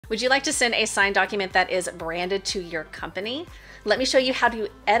Would you like to send a signed document that is branded to your company? Let me show you how to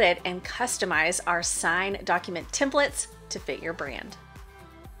edit and customize our sign document templates to fit your brand.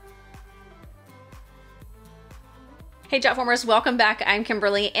 Hey Jotformers, welcome back. I'm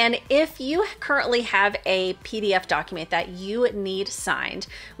Kimberly, and if you currently have a PDF document that you need signed,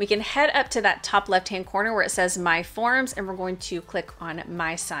 we can head up to that top left-hand corner where it says My Forms, and we're going to click on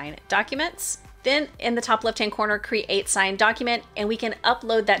My Sign Documents. Then in the top left-hand corner, create signed document, and we can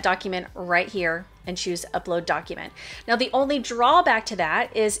upload that document right here and choose upload document. Now, the only drawback to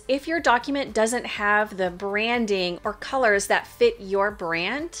that is if your document doesn't have the branding or colors that fit your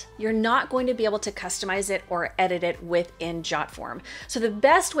brand, you're not going to be able to customize it or edit it within Jotform. So the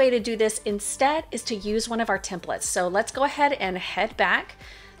best way to do this instead is to use one of our templates. So let's go ahead and head back.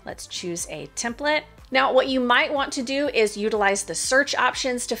 Let's choose a template. Now, what you might want to do is utilize the search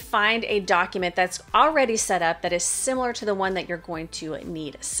options to find a document that's already set up that is similar to the one that you're going to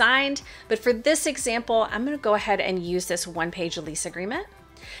need signed. But for this example, I'm going to go ahead and use this one-page lease agreement.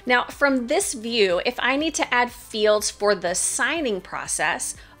 Now, from this view, if I need to add fields for the signing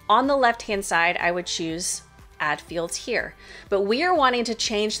process, on the left-hand side, I would choose Add Fields here. But we are wanting to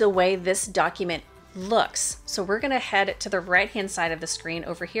change the way this document looks. So we're going to head to the right-hand side of the screen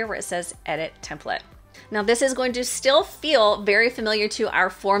over here where it says Edit Template. Now this is going to still feel very familiar to our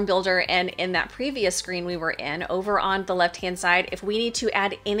form builder, and in that previous screen we were in, over on the left hand side, if we need to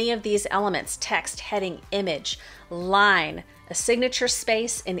add any of these elements, text, heading, image, line, a signature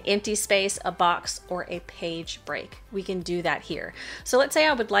space, an empty space, a box, or a page break, we can do that here. So let's say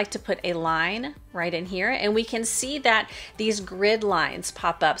I would like to put a line right in here, and we can see that these grid lines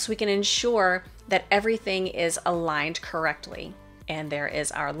pop up, so we can ensure that everything is aligned correctly. And there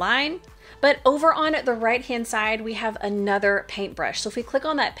is our line. But over on the right hand side, we have another paintbrush. So if we click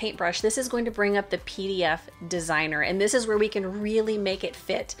on that paintbrush, this is going to bring up the PDF designer, and this is where we can really make it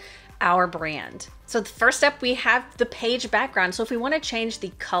fit our brand. So the first step, we have the page background. So if we want to change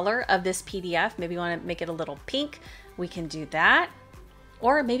the color of this PDF, maybe we want to make it a little pink, we can do that.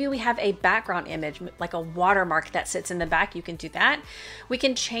 Or maybe we have a background image, like a watermark that sits in the back, you can do that. We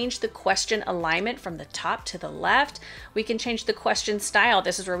can change the question alignment from the top to the left. We can change the question style.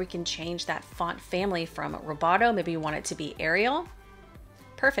 This is where we can change that font family from Roboto. Maybe we want it to be Arial.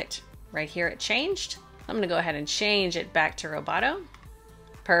 Perfect. Right here it changed. I'm gonna go ahead and change it back to Roboto.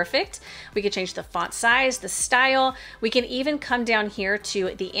 Perfect. We can change the font size, the style. We can even come down here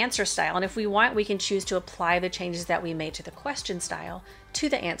to the answer style. And if we want, we can choose to apply the changes that we made to the question style to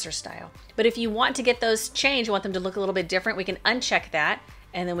the answer style. But if you want to get those changed, you want them to look a little bit different, we can uncheck that.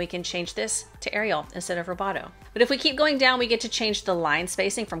 And then we can change this to Arial instead of Roboto. But if we keep going down, we get to change the line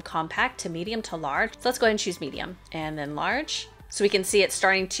spacing from compact to medium to large. So let's go ahead and choose medium and then large. So we can see it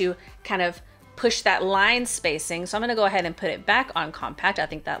starting to kind of push that line spacing. So I'm gonna go ahead and put it back on compact. I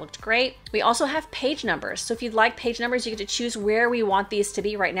think that looked great. We also have page numbers. So if you'd like page numbers, you get to choose where we want these to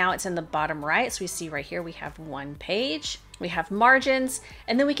be. Right now it's in the bottom right. So we see right here, we have one page. We have margins,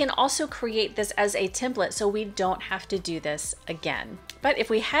 and then we can also create this as a template so we don't have to do this again. But if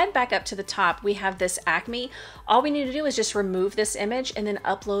we head back up to the top, we have this Acme. All we need to do is just remove this image and then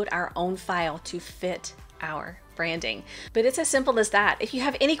upload our own file to fit our branding. But it's as simple as that. If you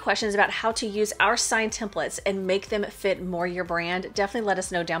have any questions about how to use our sign templates and make them fit more your brand, definitely let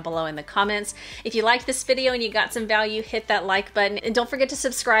us know down below in the comments. If you liked this video and you got some value, hit that like button, and don't forget to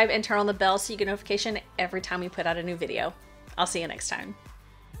subscribe and turn on the bell so you get notification every time we put out a new video. I'll see you next time.